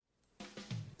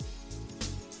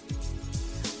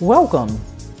Welcome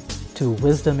to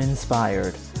Wisdom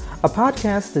Inspired, a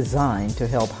podcast designed to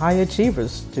help high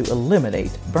achievers to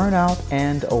eliminate burnout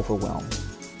and overwhelm.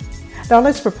 Now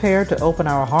let's prepare to open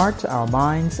our hearts, our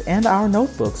minds, and our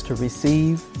notebooks to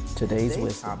receive today's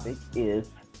wisdom. Topic is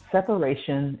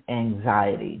separation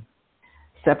anxiety.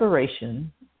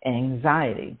 Separation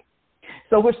anxiety.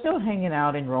 So we're still hanging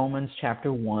out in Romans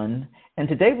chapter 1, and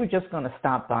today we're just going to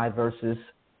stop by verses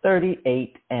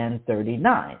 38 and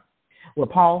 39, where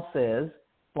Paul says,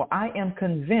 "For I am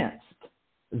convinced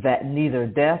that neither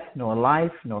death, nor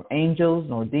life, nor angels,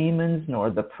 nor demons, nor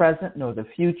the present, nor the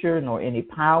future, nor any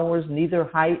powers, neither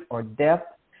height or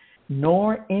depth,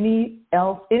 nor anything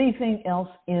else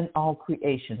in all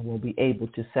creation will be able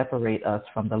to separate us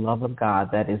from the love of God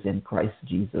that is in Christ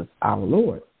Jesus our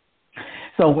Lord."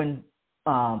 So when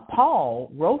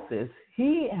Paul wrote this,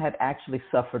 he had actually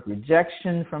suffered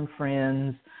rejection from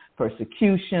friends,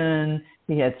 persecution.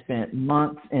 He had spent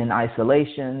months in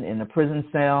isolation in a prison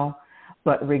cell.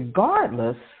 But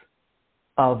regardless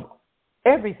of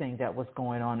everything that was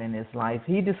going on in his life,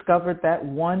 he discovered that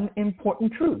one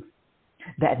important truth,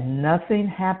 that nothing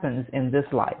happens in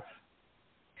this life.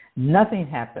 Nothing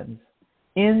happens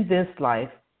in this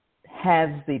life has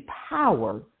the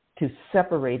power to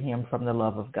separate him from the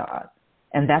love of God.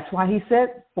 And that's why he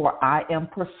said, "For I am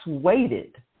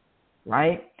persuaded,"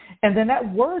 right? And then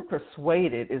that word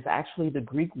persuaded is actually the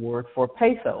Greek word for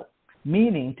peitho,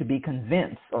 meaning to be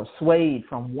convinced or swayed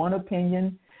from one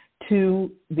opinion to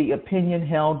the opinion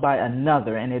held by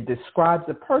another. And it describes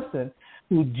a person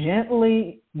who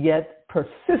gently yet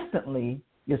persistently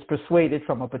is persuaded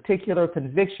from a particular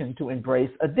conviction to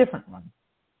embrace a different one.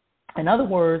 In other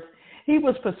words, he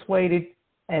was persuaded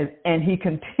and he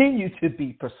continued to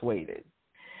be persuaded.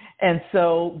 And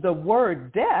so the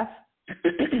word death,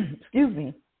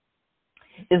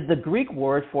 is the Greek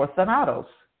word for thanatos,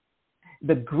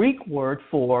 the Greek word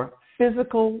for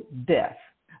physical death,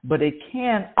 but it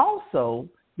can also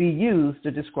be used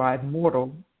to describe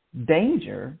mortal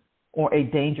danger or a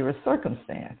dangerous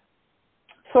circumstance.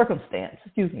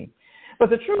 But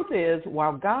the truth is,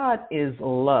 while God is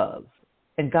love,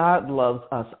 and God loves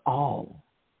us all,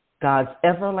 God's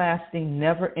everlasting,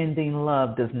 never-ending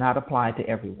love does not apply to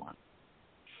everyone.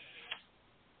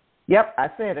 Yep, I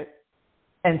said it.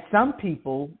 And some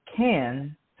people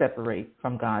can separate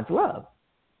from God's love.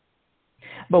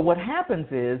 But what happens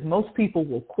is most people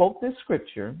will quote this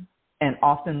scripture and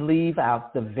often leave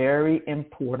out the very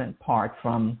important part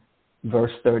from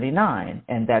verse 39.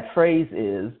 And that phrase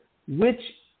is, "which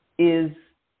is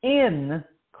in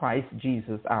Christ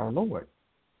Jesus our Lord,"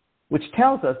 which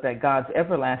tells us that God's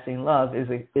everlasting love is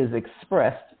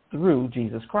expressed through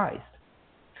Jesus Christ.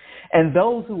 And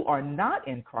those who are not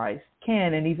in Christ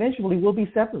can and eventually will be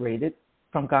separated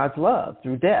from God's love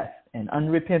through death and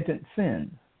unrepentant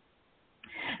sin.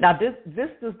 Now, this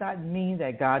does not mean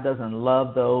that God doesn't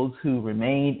love those who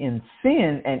remain in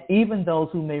sin and even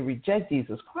those who may reject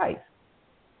Jesus Christ.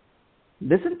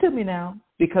 Listen to me now,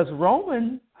 because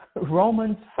Romans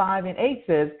 5 and 8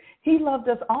 says he loved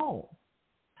us all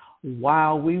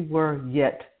while we were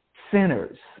yet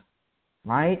sinners,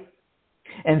 right?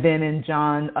 And then in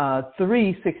John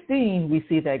 3:16, we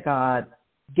see that God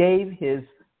gave his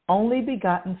only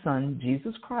begotten Son,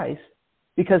 Jesus Christ,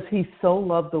 because he so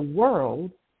loved the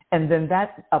world, and then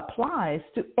that applies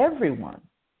to everyone.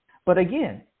 But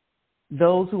again,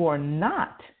 those who are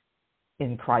not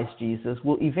in Christ Jesus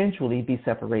will eventually be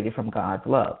separated from God's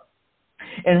love.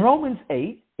 In Romans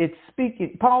 8,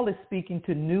 Paul is speaking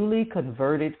to newly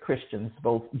converted Christians,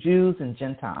 both Jews and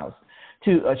Gentiles,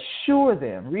 to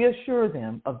reassure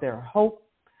them of their hope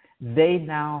they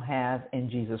now have in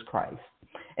Jesus Christ.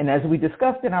 And as we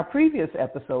discussed in our previous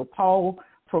episode, Paul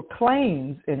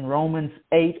proclaims in Romans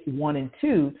 8, 1 and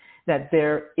 2, that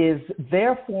there is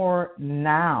therefore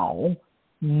now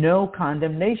no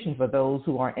condemnation for those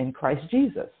who are in Christ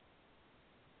Jesus.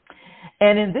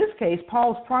 And in this case,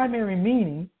 Paul's primary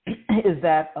meaning is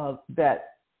that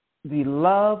the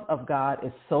love of God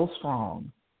is so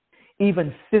strong,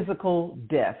 even physical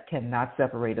death cannot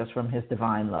separate us from his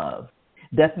divine love.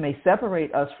 Death may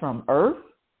separate us from earth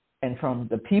and from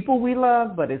the people we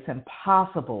love, but it's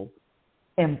impossible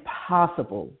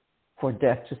for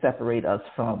death to separate us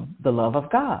from the love of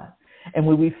God. And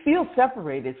when we feel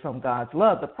separated from God's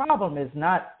love, the problem is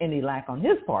not any lack on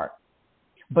his part,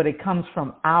 but it comes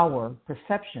from our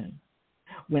perception.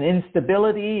 When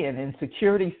instability and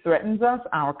insecurity threatens us,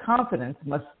 our confidence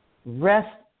must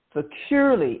rest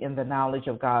securely in the knowledge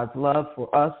of God's love for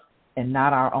us and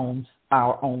not our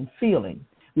own feeling.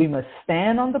 We must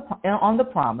stand on the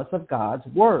promise of God's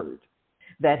word.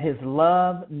 that his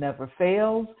love never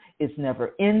fails, it's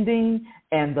never ending,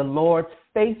 and the Lord's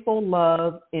faithful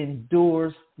love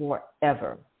endures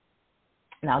forever.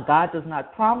 Now, God does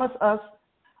not promise us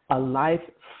a life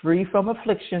free from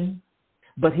affliction,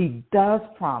 but he does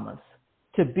promise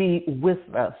to be with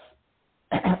us,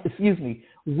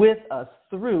 with us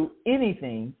through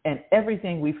anything and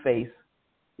everything we face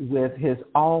with his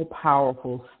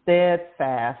all-powerful,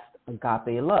 steadfast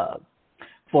agape love.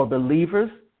 For believers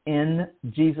in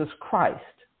Jesus Christ,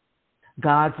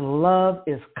 God's love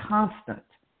is constant.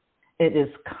 It is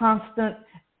constant,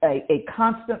 a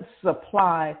constant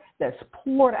supply that's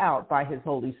poured out by his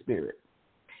Holy Spirit.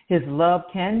 His love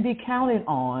can be counted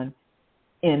on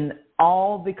in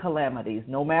all the calamities,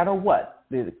 no matter what,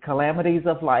 the calamities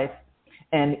of life,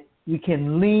 and we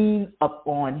can lean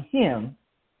upon him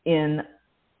in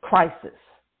crisis,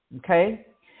 okay?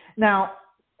 Now,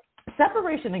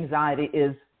 separation anxiety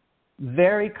is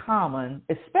very common,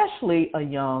 especially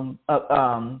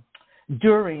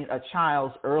during a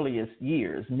child's earliest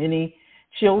years. Many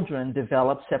children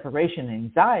develop separation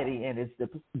anxiety, and it's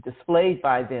displayed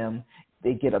by them.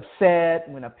 They get upset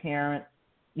when a parent,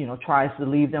 tries to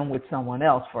leave them with someone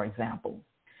else, for example.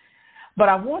 But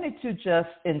I wanted to just,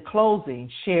 in closing,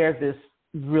 share this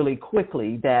really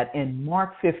quickly, that in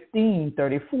Mark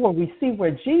 15:34, we see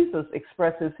where Jesus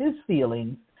expresses his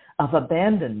feelings of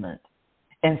abandonment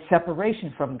and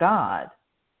separation from God,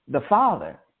 the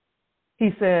Father.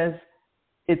 It says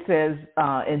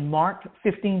in Mark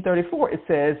 15:34, it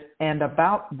says, "And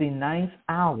about the 9th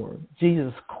hour,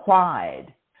 Jesus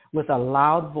cried with a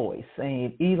loud voice,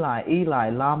 saying, Eli, Eli,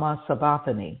 lama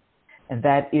sabachthani," and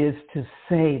that is to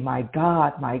say, my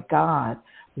God,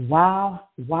 why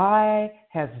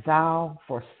hast thou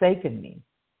forsaken me?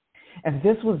 And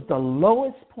this was the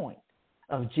lowest point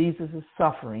of Jesus'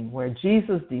 suffering, where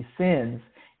Jesus descends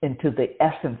into the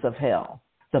essence of hell,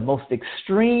 the most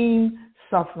extreme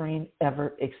suffering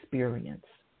ever experienced.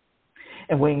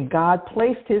 And when God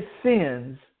placed the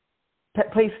sins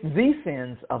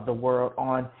of the world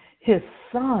on his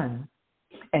Son,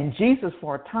 and Jesus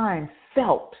for a time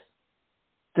felt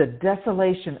the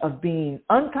desolation of being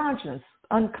unconscious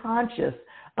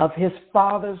of his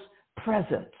Father's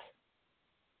presence.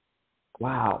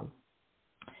 Wow.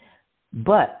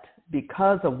 But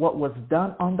because of what was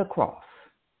done on the cross,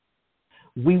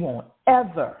 we won't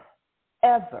ever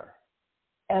have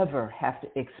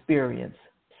to experience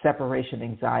separation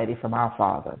anxiety from our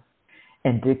Father,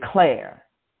 and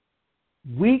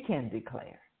we can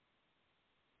declare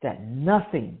that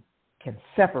nothing can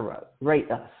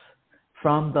separate us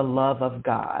from the love of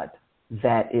God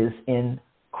that is in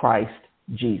Christ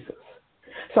Jesus.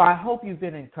 So I hope you've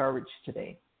been encouraged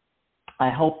today. I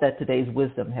hope that today's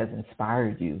wisdom has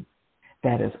inspired you.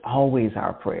 That is always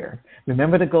our prayer.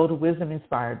 Remember to go to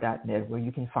wisdominspired.net, where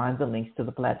you can find the links to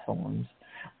the platforms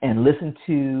and listen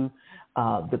to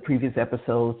the previous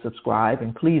episodes, subscribe,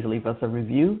 and please leave us a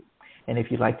review. And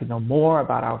if you'd like to know more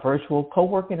about our virtual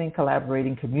co-working and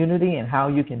collaborating community and how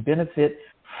you can benefit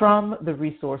from the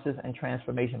resources and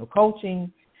transformational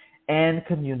coaching and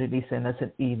community, send us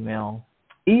an email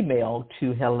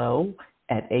to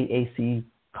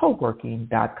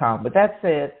hello@aaccoworking.com. With that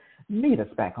said, meet us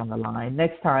back on the line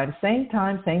next time, same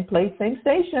place, same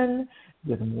station,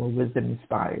 with more Wisdom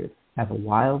Inspired. Have a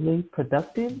wildly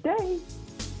productive day.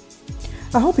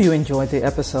 I hope you enjoyed the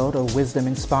episode of Wisdom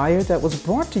Inspired that was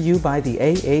brought to you by the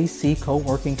AAC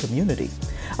Co-working Community,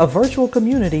 a virtual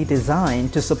community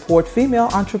designed to support female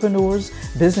entrepreneurs,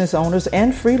 business owners,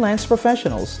 and freelance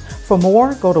professionals. For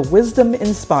more, go to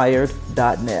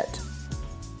wisdominspired.net.